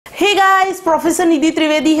Guys, professor निधि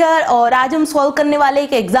त्रिवेदी है और आज हम सॉल्व करने वाले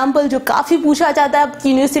एक एग्जाम्पल जो काफी पूछा जाता है आपकी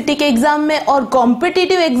यूनिवर्सिटी के एग्जाम में और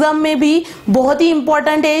कॉम्पिटिटिव एग्जाम में भी बहुत ही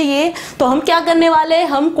इंपॉर्टेंट है ये। तो हम क्या करने वाले हैं,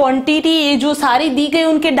 हम क्वांटिटी ये जो सारी दी गई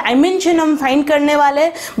उनके डायमेंशन हम फाइंड करने वाले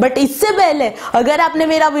हैं। बट इससे पहले अगर आपने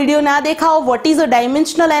मेरा वीडियो ना देखा हो what is a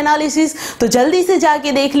dimensional analysis तो जल्दी से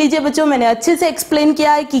जाके देख लीजिए बच्चों। मैंने अच्छे से एक्सप्लेन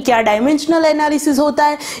किया है कि क्या डायमेंशनल एनालिसिस होता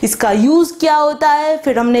है, इसका यूज क्या होता है,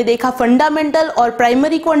 फिर हमने देखा फंडामेंटल और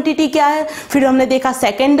प्राइमरी क्वांटिटी क्या है, फिर हमने देखा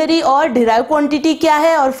सेकेंडरी और डिराइव क्वांटिटी क्या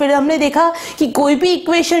है, और फिर हमने देखा कि कोई भी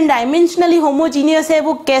इक्वेशन डायमेंशनली होमोजीनियस है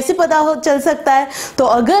वो कैसे पता चल सकता है। तो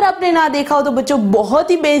अगर आपने ना देखा हो तो बच्चों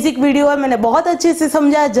बहुत ही बेसिक वीडियो है, मैंने बहुत अच्छे से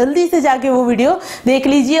समझा है, जल्दी से जाके वो वीडियो देख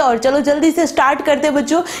लीजिए। और चलो जल्दी से स्टार्ट करते हैं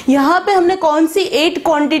बच्चों। यहाँ पे हमने कौन सी 8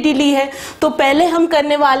 क्वांटिटी ली है, तो पहले हम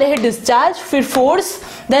करने वाले हैं डिस्चार्ज, फिर force,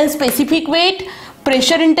 then specific weight,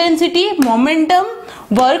 pressure intensity, momentum,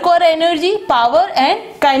 work और energy, power and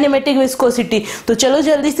kinematic viscosity. तो चलो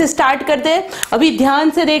जल्दी से स्टार्ट करते हैं। अभी ध्यान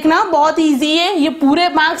से देखना, बहुत इजी है, ये पूरे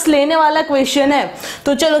मार्क्स लेने वाला क्वेश्चन है।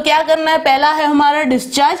 तो चलो क्या करना है, पहला है हमारा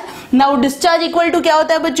discharge. Now discharge equal to क्या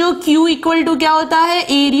होता है बच्चों, Q इक्वल टू क्या होता है,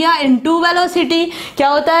 एरिया इनटू वेलोसिटी। क्या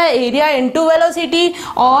होता है, एरिया इनटू वेलोसिटी।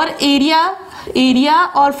 और एरिया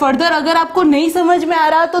और फर्दर अगर आपको नहीं समझ में आ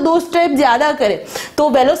रहा तो 2 स्टेप ज्यादा करें। तो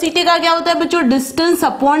वेलोसिटी का क्या होता है बच्चों, distance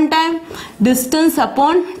upon time, distance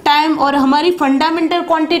upon time. और हमारी फंडामेंटल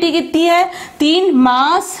क्वांटिटी कितनी है, 3,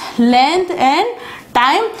 मास, लेंथ एंड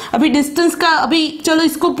टाइम। अभी डिस्टेंस का अभी चलो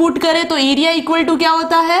इसको पुट करें तो एरिया इक्वल टू क्या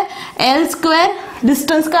होता है, L स्क्वायर,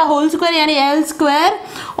 डिस्टेंस का होल स्क्वायर यानी L स्क्वायर,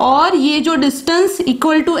 और ये जो डिस्टेंस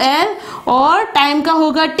इक्वल टू L और टाइम का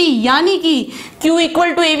होगा T, यानी कि Q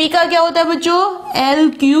इक्वल टू AV का क्या होता है बच्चों, L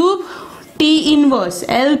cube T inverse,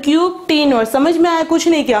 L cube T inverse. समझ में आया, कुछ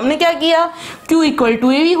नहीं किया हमने, क्या किया, Q इक्वल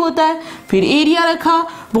टू AV होता है, फिर एरिया रखा,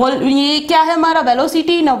 ये क्या है हमारा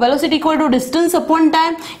वेलोसिटी। ना velocity equal to distance upon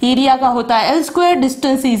time, area का होता है L square,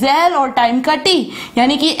 distance is L और टाइम का T,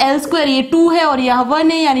 यानी कि L स्क्वायर ये 2 है और यहाँ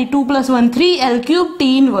 1 है, यानी 2 + 1 3, L क्यूब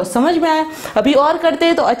T इनवर्स। समझ में आया, अभी और करते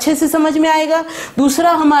हैं तो अच्छे से समझ में आएगा।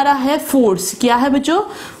 दूसरा हमारा है फोर्स। क्या है बच्चों,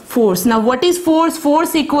 force. Now what is force,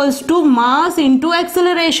 force equals to mass into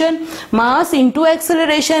acceleration, mass into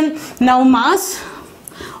acceleration. Now mass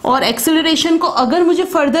और एक्सेलरेशन को अगर मुझे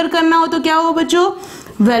फर्दर करना हो तो क्या होगा बच्चों,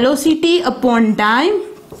 velocity upon time,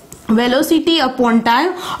 velocity upon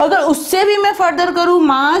time. अगर उससे भी मैं फर्दर करूं,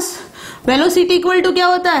 मास वेलोसिटी इक्वल टू क्या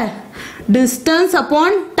होता है, डिस्टेंस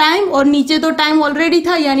अपॉन टाइम, और नीचे तो टाइम ऑलरेडी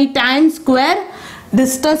था यानी time square.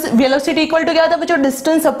 Distance velocity equal to क्या होता है बच्चों,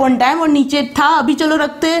 डिस्टेंस अपॉन टाइम, और नीचे था अभी चलो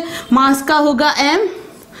रखते हैं, मास का होगा m,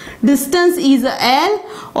 डिस्टेंस इज L,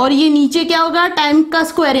 और ये नीचे क्या होगा, टाइम का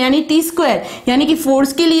स्क्वायर यानी T स्क्वायर, यानी कि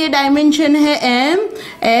फोर्स के लिए डायमेंशन है M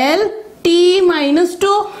L T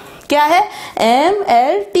 -2। क्या है, M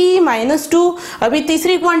L T -2। अभी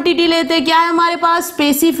तीसरी क्वांटिटी लेते हैं, क्या है हमारे पास,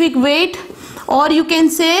 स्पेसिफिक वेट और you can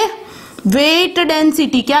say weight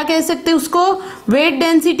density. क्या कह सकते हैं उसको, वेट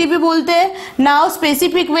डेंसिटी भी बोलते हैं। नाउ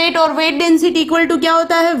स्पेसिफिक वेट और वेट डेंसिटी इक्वल टू क्या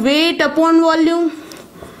होता है, weight upon volume,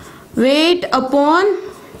 weight upon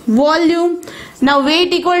volume. Now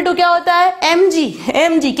weight equal to क्या होता है, mg,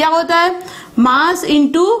 mg क्या होता है, mass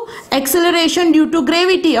into acceleration due to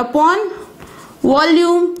gravity upon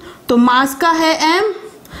volume. तो मास का है m,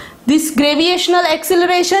 दिस ग्रेविएशनल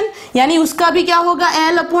एक्सेलरेशन यानी उसका भी क्या होगा,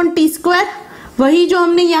 L अपॉन टी स्क्वायर। वही जो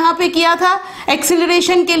हमने यहाँ पे किया था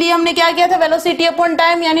एक्सेलरेशन के लिए, हमने क्या किया था, वेलोसिटी अपॉन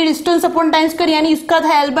टाइम यानी डिस्टेंस अपॉन टाइम स्क्वायर, यानी उसका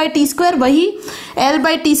था L/T स्क्वायर, वही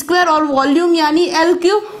L/T स्क्वायर। और वॉल्यूम यानी L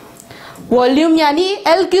क्यूब, वॉल्यूम यानी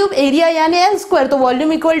L क्यूब, एरिया यानी L स्क्वायर, तो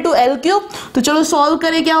volume equal to L cube. तो चलो सॉल्व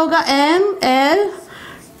करें, क्या होगा, M L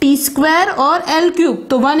T स्क्वायर और L क्यूब,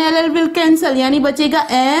 तो 1 L विल कैंसल यानी बचेगा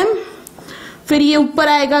M, फिर ये ऊपर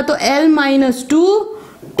आएगा तो L -2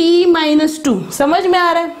 T -2। समझ में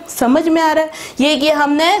आ रहा है, समझ में आ रहा है। ये कि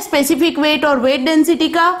हमने स्पेसिफिक वेट और वेट डेंसिटी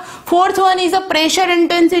का। Fourth one is a pressure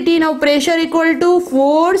intensity. Now pressure equal to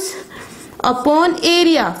force upon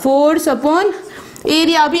area, force upon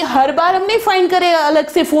area. अभी हर बार हम नहीं फाइंड करेगा अलग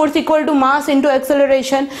से, force equal to mass into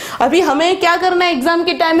acceleration. अभी हमें क्या करना है, एग्जाम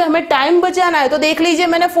के टाइम में हमें टाइम बचाना है। तो देख लीजिए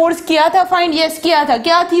मैंने फोर्स किया था फाइंड, यस किया था,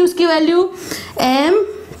 क्या थी उसकी value, M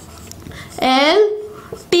L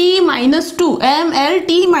T -2, M L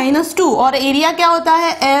T -2, और एरिया क्या होता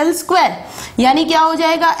है, L स्क्वायर, यानी क्या हो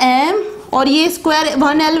जाएगा M, और ये स्क्वायर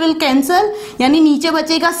 1 L विल कैंसल, यानी नीचे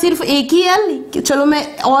बचेगा सिर्फ एक ही L। चलो मैं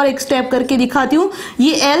और एक स्टेप करके दिखाती हूँ,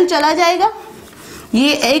 ये L चला जाएगा,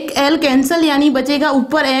 ये एक L कैंसल, यानी बचेगा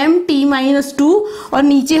ऊपर M T -2 और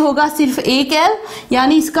नीचे होगा सिर्फ एक L,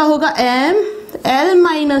 यानी इसका होगा M L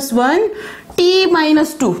 -1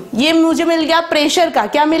 T-2, ये मुझे मिल गया प्रेशर का,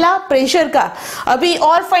 क्या मिला, प्रेशर का। अभी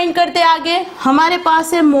और फाइंड करते आगे, हमारे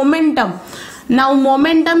पास है momentum. Now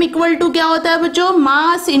momentum equal to क्या होता है बच्चों,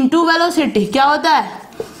 मास इंटू वेलोसिटी। क्या होता है,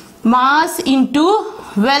 mass into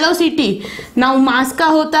velocity. Now mass का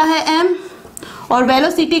होता है m और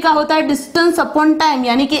वेलोसिटी का होता है डिस्टेंस अपॉन टाइम,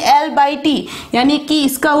 यानी कि L/T, यानी कि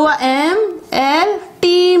इसका हुआ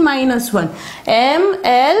mL/T-1,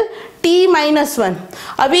 mL/T-1।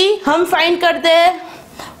 अभी हम फाइंड करते हैं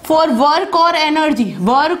फॉर वर्क और एनर्जी,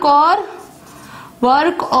 वर्क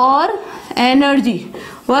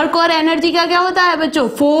और एनर्जी का क्या होता है बच्चों,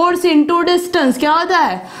 फोर्स इंटू डिस्टेंस। क्या होता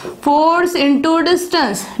है, फोर्स इंटू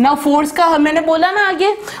डिस्टेंस। ना फोर्स का मैंने बोला ना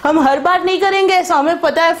आगे, हम हर बार नहीं करेंगे ऐसा, हमें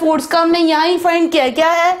पता है फोर्स का, हमने यहाँ ही फाइंड किया।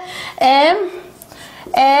 क्या है,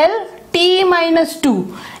 mL/T-2,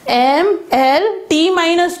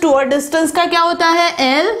 mL/T-2। और डिस्टेंस का क्या होता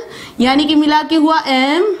है, L, यानी कि मिला के हुआ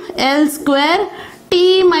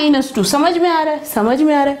mL²T-2। समझ में आ रहा है, समझ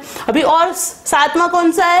में आ रहा है। अभी और सातवां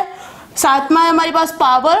कौन सा है, सातवां है हमारे पास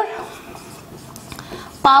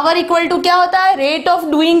पावर इक्वल टू क्या होता है, रेट ऑफ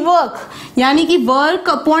डूइंग वर्क, यानी कि वर्क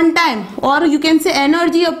अपॉन टाइम, और you can say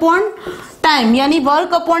energy upon time, यानी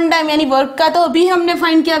वर्क अपॉन टाइम, यानी वर्क का तो अभी हमने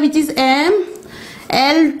फाइंड किया विच इज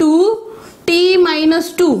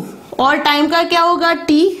mL/T-2, और टाइम का क्या होगा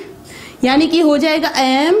T, यानी कि हो जाएगा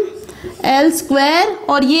mL²,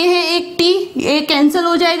 और ये है एक T, ये कैंसिल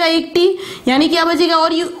हो जाएगा एक T, यानी क्या बचेगा,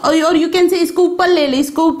 और यू कैन से इसको ऊपर ले ले,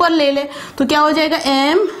 इसको ऊपर ले ले, तो क्या हो जाएगा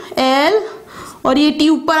mL, और ये T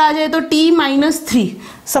ऊपर आ जाए तो T-3।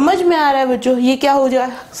 समझ में आ रहा है बच्चों, ये क्या हो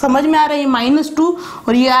जाए, समझ में आ रहा है, ये -2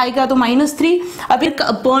 और ये आएगा तो -3। अभी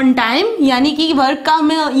अपॉन टाइम, यानी कि वर्क का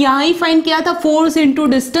मैं यहाँ ही फाइंड किया था, force into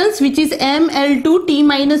distance which is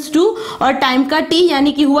mL/T-2, और टाइम का T,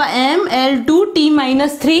 यानी कि हुआ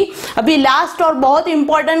mL/T-3। अभी लास्ट और बहुत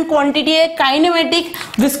इंपॉर्टेंट क्वांटिटी है काइनेमेटिक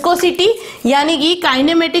विस्कोसिटी, यानी कि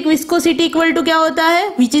काइनेमेटिक विस्कोसिटी इक्वल टू क्या होता है,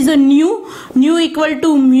 which is a new equal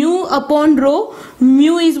to mu upon rho.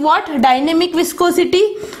 Mu is what, dynamic viscosity,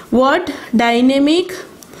 what, dynamic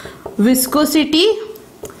viscosity,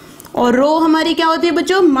 और रो हमारी क्या होती है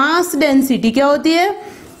बच्चों, मास डेंसिटी। क्या होती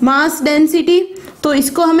है, मास डेंसिटी। तो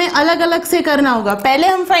इसको हमें अलग अलग से करना होगा। पहले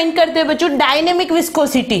हम फाइंड करते हैं बच्चों डायनेमिक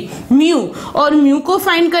विस्कोसिटी, म्यू, और म्यू को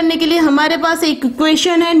फाइंड करने के लिए हमारे पास एक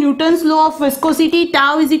इक्वेशन है, Newton's law of viscosity,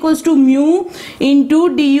 tau is equals to mu into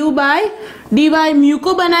dy। Mu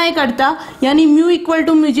को बनाए करता, यानी म्यू इक्वल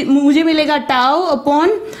टू मुझे मिलेगा टाउ अपॉन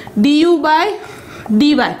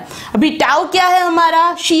du/dy। अभी टाउ क्या है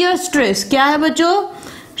हमारा, शियर स्ट्रेस। क्या है बच्चों,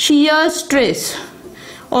 शियर स्ट्रेस,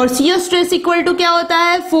 और शियर स्ट्रेस इक्वल टू क्या होता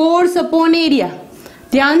है, फोर्स अपॉन एरिया।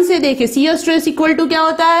 ध्यान से देखे, शियर स्ट्रेस इक्वल टू क्या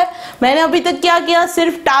होता है, मैंने अभी तक क्या किया,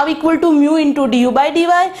 सिर्फ tau equal to mu into du/dy।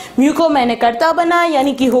 Mu को मैंने करता बनाया,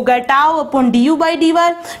 यानी कि होगा tau upon du/dy।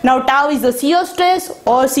 Now tau is the shear stress,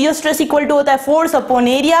 और शियर स्ट्रेस इक्वल टू होता है फोर्स अपॉन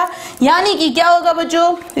एरिया, यानी कि क्या होगा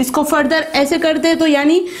बच्चों, इसको फर्दर ऐसे करते हैं तो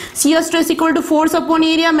यानी shear stress equal to force upon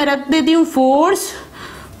area, मैं रख देती हूँ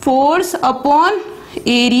फोर्स अपॉन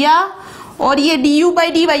एरिया, और ये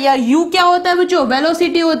du/dy, या u क्या होता है बच्चों,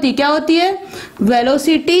 वेलोसिटी होती है। क्या होती है,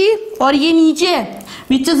 वेलोसिटी, और ये नीचे है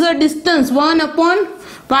which is the distance,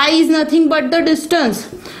 1/y is nothing but the distance.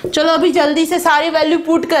 चलो अभी जल्दी से सारी वैल्यू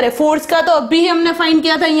पुट करें। फोर्स का तो अभी हमने फाइंड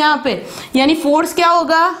किया था यहाँ पे, यानी फोर्स क्या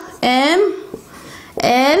होगा,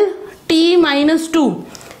 mL/T-2।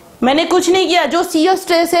 मैंने कुछ नहीं किया, जो शियर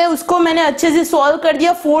स्ट्रेस है उसको मैंने अच्छे से सॉल्व कर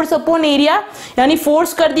दिया, फोर्स अपॉन एरिया, यानी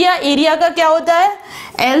फोर्स कर दिया, एरिया का क्या होता है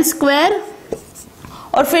L²,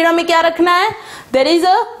 और फिर हमें क्या रखना है, देयर इज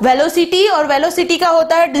अ वेलोसिटी, और वेलोसिटी का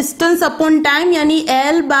होता है डिस्टेंस अपॉन टाइम, यानी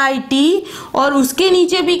L/T, और उसके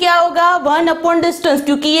नीचे भी क्या होगा, 1 अपॉन डिस्टेंस,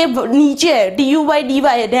 क्योंकि ये नीचे है, du/dy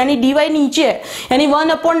है, यानी dy नीचे है, यानी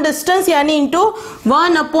 1 अपॉन डिस्टेंस, यानी इंटू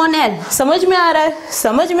 1 अपॉन L। समझ में आ रहा है,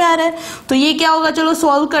 समझ में आ रहा है। तो ये क्या होगा, चलो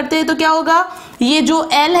सॉल्व करते हैं। तो क्या होगा, ये जो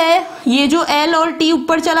L है, ये जो L और T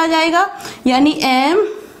ऊपर चला जाएगा, यानी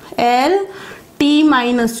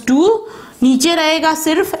mL/T-2, नीचे रहेगा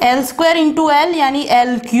सिर्फ L² इंटू L, यानी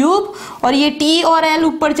L³, और ये T और L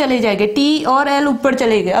ऊपर चले जाएंगे, T और L ऊपर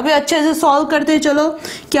चले गए। अभी अच्छे से सॉल्व करते हैं। चलो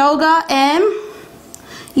क्या होगा,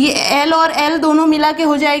 ये L और L दोनों मिला के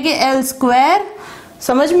हो जाएंगे L²।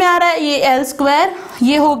 समझ में आ रहा है, ये L²,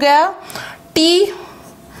 ये हो गया T,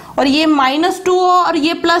 और ये -2 और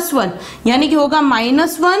ये +1, यानी कि होगा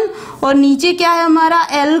 -1, और नीचे क्या है हमारा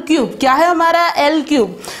L³। क्या है हमारा L³।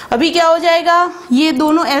 अभी क्या हो जाएगा, ये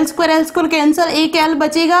दोनों L² कैंसिल, एक L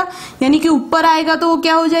बचेगा, यानी कि ऊपर आएगा तो वो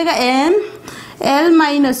क्या हो जाएगा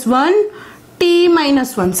mL-1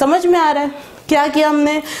 T-1। समझ में आ रहा है, क्या किया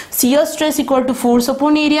हमने, shear stress equal to force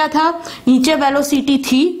upon area था, नीचे वेलोसिटी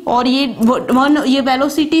थी और ये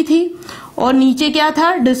वेलोसिटी थी और नीचे क्या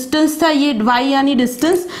था, डिस्टेंस था, ये y यानी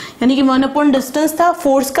डिस्टेंस यानी कि 1 अपॉन डिस्टेंस था।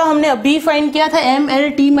 फोर्स का हमने अभी फाइंड किया था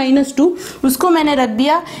mlt-2, उसको मैंने रख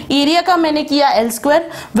दिया। एरिया का मैंने किया l²,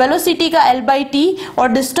 वेलोसिटी का l/t और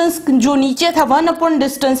डिस्टेंस जो नीचे था 1 अपॉन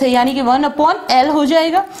डिस्टेंस है यानी कि 1 अपॉन l हो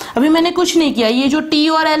जाएगा। अभी मैंने कुछ नहीं किया, ये जो t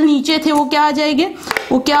और l नीचे थे वो क्या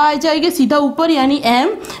आ जाएंगे, सीधा ऊपर यानी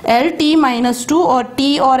mlt-2 और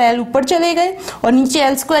t और l ऊपर चले गए और नीचे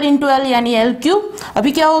l² इंटू l यानी l³।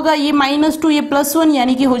 अभी क्या होगा, ये -2 ये +1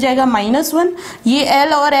 यानी कि हो जाएगा -1, ये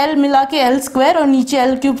l और l मिला के l² और नीचे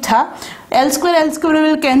l³ था, l²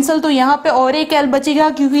 विल कैंसिल तो यहाँ पे और एक l बचेगा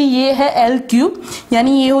क्योंकि ये है l³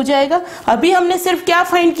 यानी ये हो जाएगा। अभी हमने सिर्फ क्या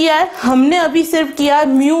फाइंड किया है, हमने अभी सिर्फ किया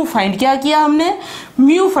म्यू फाइंड। क्या किया हमने,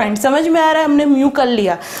 म्यू फाइंड। समझ में आ रहा है, हमने म्यू कर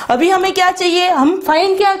लिया। अभी हमें क्या चाहिए, हम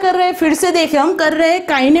फाइंड क्या कर रहे हैं, फिर से देखें, हम कर रहे हैं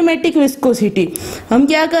काइनेमेटिक विस्कोसिटी। हम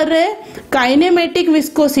क्या कर रहे हैं, kinematic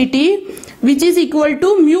viscosity which is equal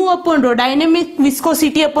to mu upon rho, dynamic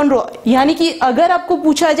viscosity upon rho. यानी कि अगर आपको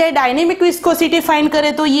पूछा जाए डायनेमिक विस्कोसिटी फाइंड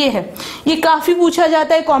करें तो ये है, ये काफी पूछा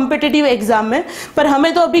जाता है कॉम्पिटिटिव एग्जाम में, पर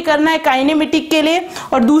हमें तो अभी करना है काइनेमेटिक के लिए।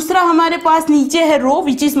 और दूसरा हमारे पास नीचे है रो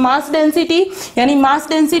विच इज मास डेंसिटी, यानी मास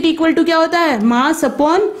डेंसिटी इक्वल टू क्या होता है, mass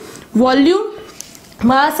upon volume,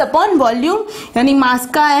 mass upon volume यानी मास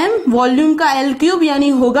का m, वॉल्यूम का l³ यानी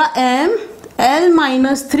होगा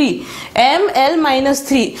ml-3।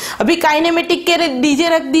 अभी काइनेमेटिक के रख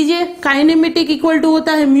दीजिए, काइनेमेटिक इक्वल टू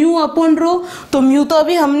होता है म्यू अपॉन रो, तो म्यू तो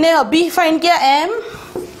हमने अभी फाइंड किया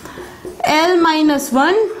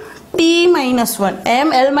ml-1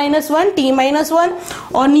 t-1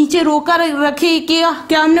 और नीचे रो का रखे क्या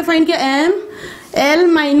हमने फाइंड किया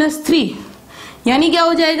ml-3 यानी क्या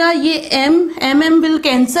हो जाएगा, ये mm विल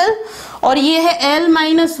कैंसल और ये है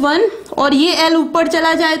l-1 और ये l ऊपर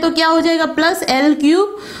चला जाए तो क्या हो जाएगा, प्लस l³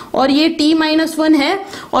 और ये t-1 है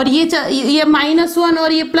और ये -1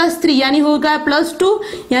 और ये +3 यानी होगा +2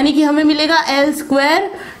 यानी कि हमें मिलेगा l²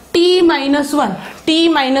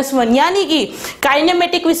 t-1 यानी कि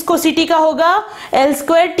काइनेमेटिक विस्कोसिटी का होगा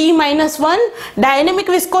l² t-1, डायनेमिक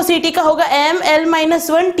विस्कोसिटी का होगा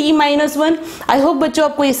ml-1 t-1। आई होप बच्चों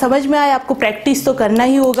आपको ये समझ में आया, आपको प्रैक्टिस तो करना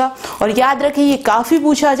ही होगा और याद रखें ये काफ़ी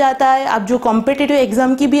पूछा जाता है। आप जो कॉम्पिटिटिव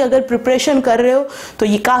एग्जाम की भी अगर प्रिपरेशन कर रहे हो तो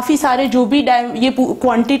ये काफ़ी सारे जो भी ये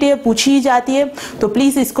क्वांटिटी पूछी जाती है, तो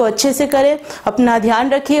प्लीज़ इसको अच्छे से करें, अपना ध्यान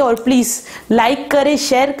रखें और प्लीज़ लाइक करें,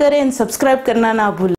 शेयर करें एंड सब्सक्राइब करना ना भूलें।